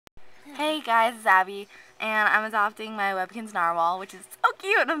Hey guys, it's Abby, and I'm adopting my Webkinz Narwhal, which is so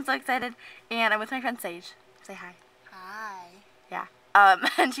cute, I'm so excited. And I'm with my friend Sage. Say hi. Hi. Yeah.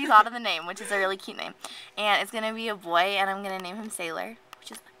 And she thought of the name, which is a really cute name. And it's gonna be a boy, and I'm gonna name him Sailor,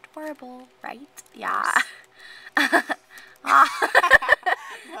 which is adorable, right? Yeah.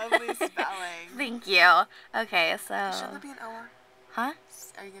 Lovely spelling. Thank you. Okay, so. Should there be an O? Huh?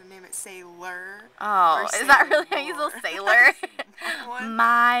 Are you gonna name it Sailor? Oh, is that really how you spell Sailor?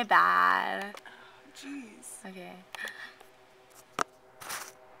 My bad. Jeez. Okay.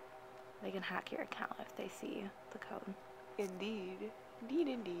 They can hack your account if they see the code. Indeed.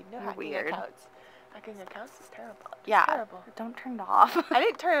 Indeed. No You're hacking weird. accounts. Hacking accounts is terrible. It's Yeah. terrible. Don't turn it off. I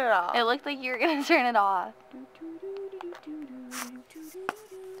didn't turn it off. It looked like you were gonna turn it off.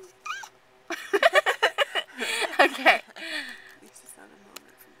 Okay. This is not a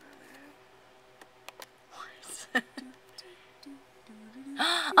moment from earlier.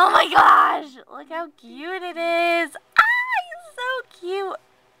 Oh my gosh! Look how cute it is! Ah, he's so cute!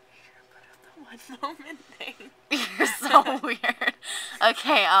 The one moment thing. You're so weird.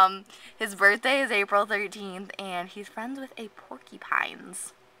 Okay, his birthday is April 13th, and he's friends with a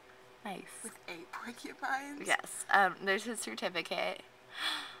porcupines. Nice. With 8 porcupines? Yes. There's his certificate.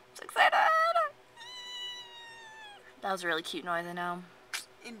 I'm so excited! That was a really cute noise, I know.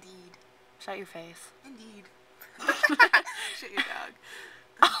 Indeed. Shut your face. Indeed. Shut your dog.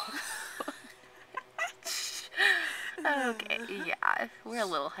 Okay, yeah. We're a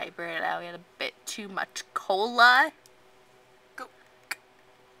little hyper now. We had a bit too much cola. Go.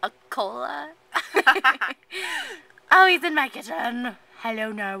 A cola? Oh, he's in my kitchen.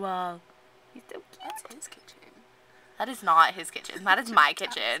 Hello, Narwhal. He's so cute. That's his kitchen. That is not his kitchen. That is my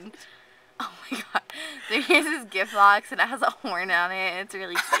kitchen. Oh my god. So here's his gift box, and it has a horn on it, and it's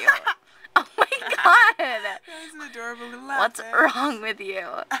really cute. Oh my god. That's an adorable little What's outfit. wrong with you?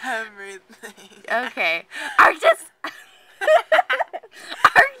 Everything. Okay. Arctic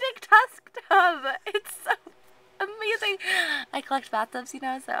Tusk Tub. It's so amazing. I collect bathtubs, you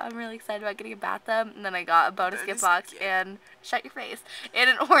know, so I'm really excited about getting a bathtub. And then I got a bonus gift box and shut your face. And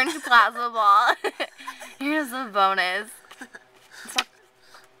an orange plasma ball. Here's the bonus.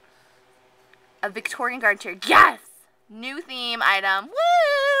 A Victorian garden chair. Yes! New theme item.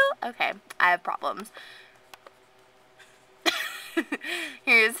 Woo! Okay, I have problems.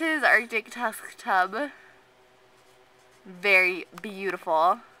 Here's his Arctic Tusk Tub. Very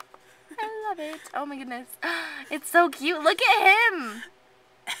beautiful. I love it. Oh my goodness. It's so cute. Look at him.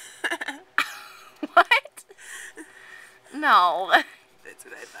 What? No. That's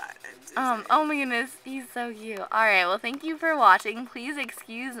what I thought. I'm so sorry. Oh my goodness. He's so cute. Alright, well thank you for watching. Please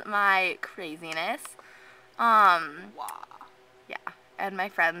excuse my craziness. Wow. Yeah. And my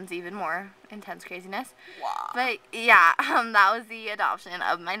friends' even more intense craziness. Wow. But yeah, that was the adoption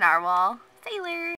of my narwhal, Sailor.